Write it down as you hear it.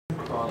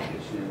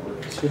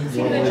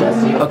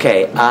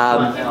Okay,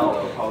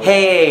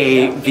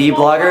 hey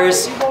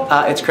V-bloggers,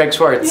 it's Craig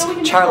Schwartz,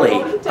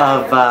 Charlie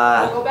of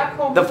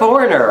The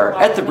Foreigner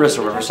at the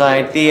Bristol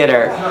Riverside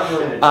Theatre.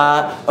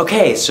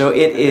 Okay, so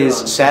it is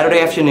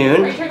Saturday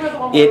afternoon.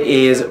 It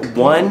is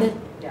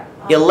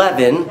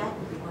 1:11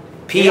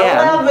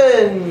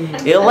 p.m.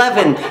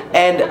 11!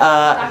 And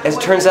as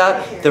it turns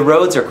out, the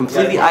roads are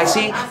completely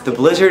icy, the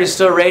blizzard is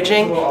still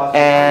raging,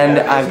 and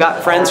I've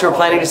got friends who are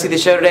planning to see the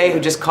show today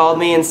who just called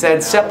me and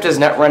said SEPTA's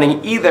not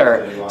running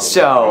either.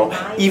 So,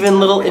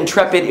 even little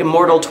intrepid,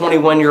 immortal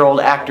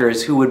 21-year-old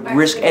actors who would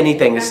risk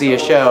anything to see a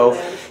show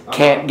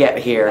can't get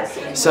here.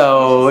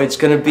 So it's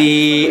gonna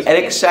be an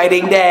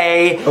exciting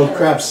day. Oh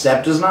crap,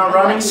 SEPTA's not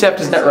running?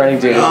 SEPTA's not running,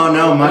 dude. Oh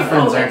no, my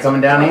friends aren't coming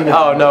down either.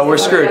 Oh no, we're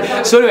screwed.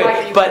 So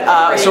anyway,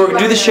 so we're gonna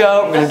do the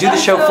show. We're gonna do the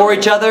show for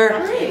each other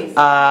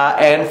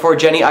and for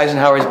Jenny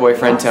Eisenhower's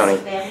boyfriend Tony.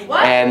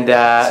 And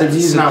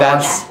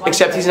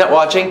except he's not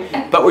watching,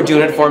 but we're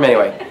doing it for him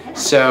anyway.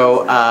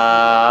 So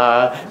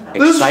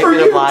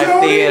excitement of live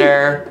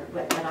theater.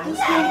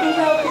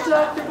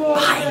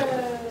 Bye.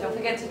 Don't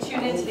forget to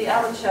tune in to the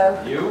Ellard Show.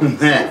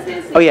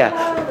 Oh yeah,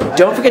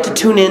 don't forget to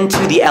tune in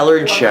to the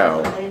Ellard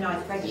Show.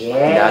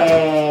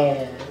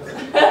 Yeah.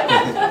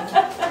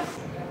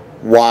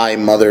 Why,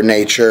 Mother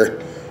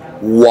Nature?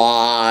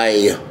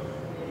 Why?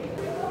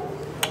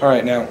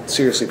 Alright, now,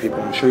 seriously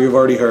people, I'm sure you've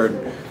already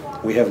heard,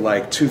 we have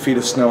like 2 feet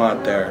of snow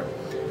out there,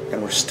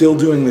 and we're still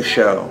doing the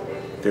show.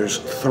 There's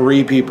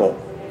 3 people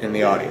in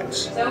the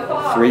audience. So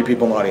far. 3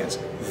 people in the audience.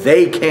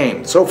 They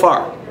came, so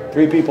far.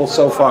 3 people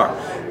so far.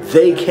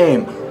 They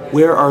came.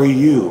 Where are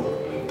you?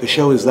 The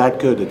show is that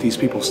good that these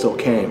people still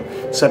came.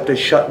 SEPTA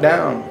shut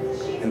down,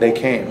 and they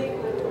came.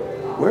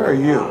 Where are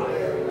you?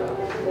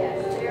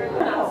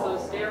 Not so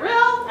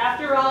sterile,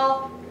 after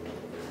all.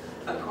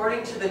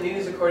 According to the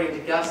news, according to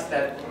Gus,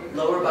 that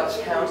Lower Bucks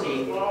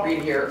County,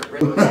 read here.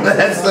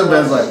 That's the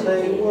best line.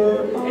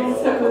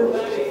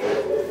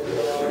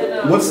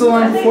 What's the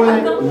line before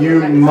that?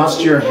 You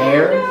must your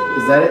hair?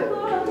 Is that it?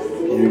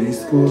 Beauty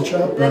school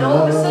dropout. Then all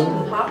of a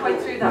sudden, halfway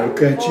through that, No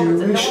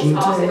graduation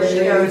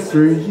day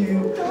for you.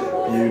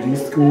 Beauty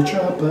school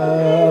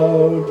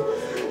dropout.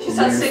 she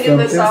starts singing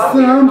this song.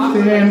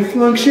 Something,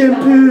 flunk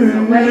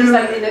shampoo. Where he's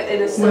like in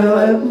a Well,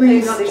 at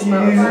least you could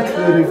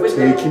have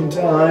taken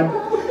time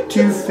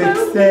to fix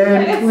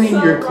and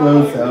clean your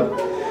clothes up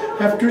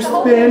after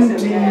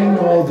spending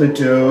all the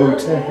dough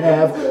to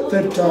have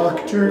the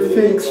doctor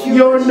fix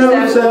your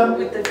nose up.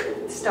 With the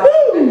staff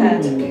in her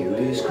head.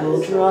 Beauty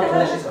school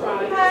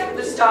dropout.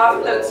 The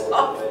staff floats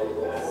off.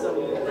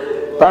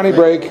 Brownie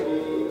break. I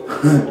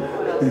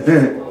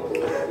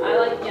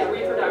like, yeah,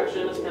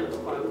 reproduction is kind of a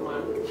fun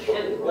one.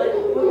 And like,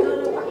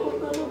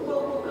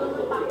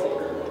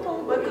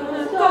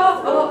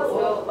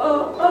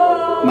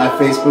 My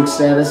Facebook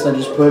status I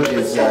just put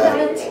is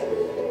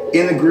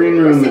in the green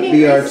room at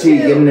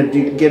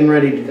BRT, getting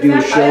ready to do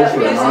a show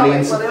for an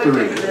audience of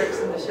 3.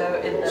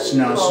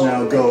 Snow,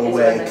 snow, go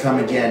away, come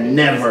again,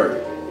 never.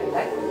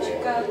 I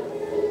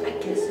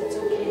guess it's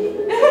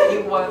okay.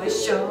 You want to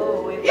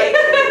show it.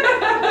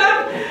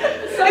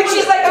 And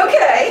she's like,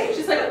 okay.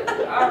 she's like,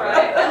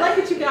 alright, I like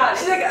what you got.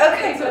 She's like,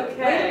 okay, It's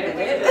okay. wait a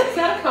minute. Is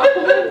that a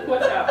compliment?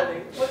 What's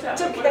happening? What's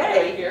happening? It's What are we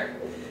okay. doing here?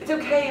 It's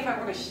okay if I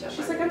want to show.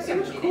 She's like, I'm so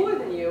much cooler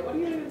than you. What are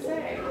you going to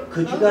say?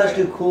 Could you guys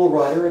do Cool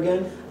Rider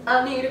again?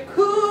 I need a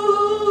cool.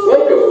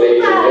 Welcome,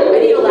 ladies and gentlemen. I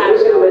need a lap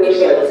show. I need to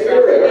be able to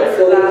Riverside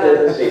Theatre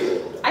and scrap.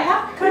 I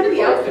have kind of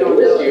the outfit on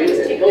This though. I unit just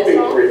is take helping this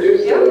to off.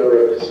 reduce the Yeah. number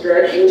of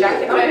distractions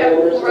Jacket. and I have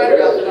performers full to rider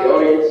the rest of outfit the on.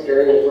 audience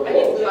during the I need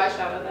performance. blue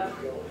eyeshadow though.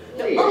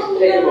 Please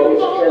take a moment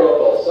to turn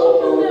off all cell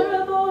phones,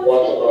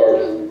 watch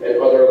alarms, and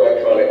other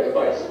electronic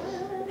devices.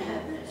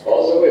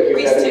 Also, if you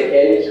have any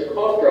candies or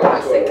cough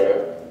drops going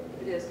around,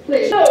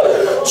 please.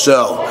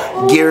 So,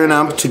 gearing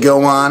up to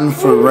go on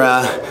for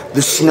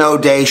the Snow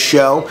Day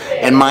show,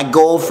 and my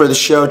goal for the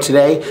show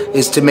today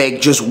is to make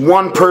just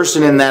 1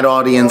 person in that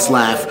audience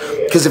laugh.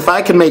 Because if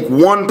I can make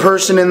 1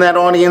 person in that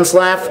audience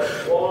laugh,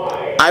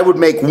 I would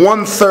make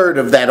 1/3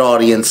 of that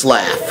audience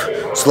laugh.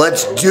 So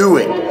let's do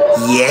it.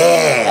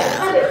 Yeah!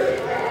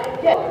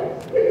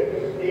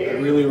 I'd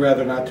really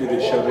rather not do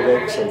this show today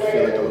because I'm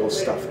feeling a little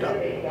stuffed up.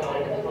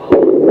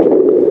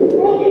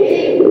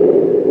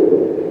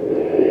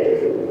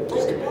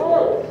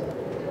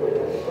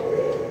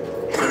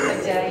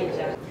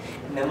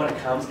 And then when it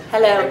comes,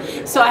 Hello.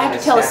 So I have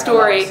to tell a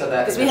story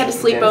because we had to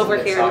sleep over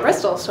here in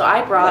Bristol. So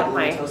I brought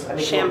my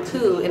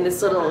shampoo in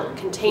this little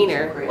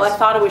container. Well, I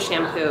thought it was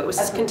shampoo. It was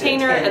this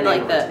container, and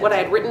like what I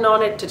had written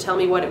on it to tell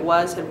me what it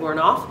was had worn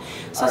off.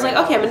 So I was like,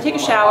 okay, I'm gonna take a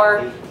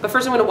shower, but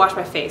first I'm gonna wash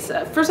my face.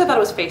 First I thought it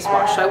was face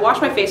wash, so I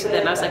washed my face with it,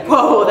 and I was like,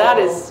 whoa, that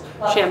is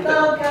shampoo.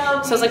 So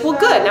I was like, well,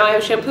 good. Now I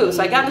have shampoo.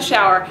 So I got in the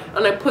shower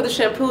and I put the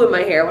shampoo in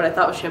my hair, what I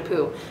thought was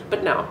shampoo,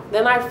 but no.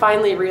 Then I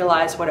finally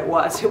realized what it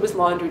was. It was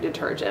laundry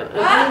detergent.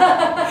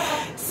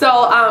 So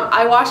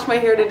I washed my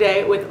hair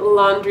today with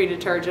laundry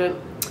detergent,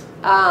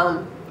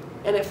 and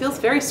it feels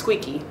very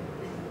squeaky.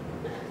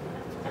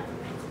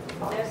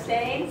 No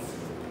stains?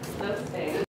 No stains.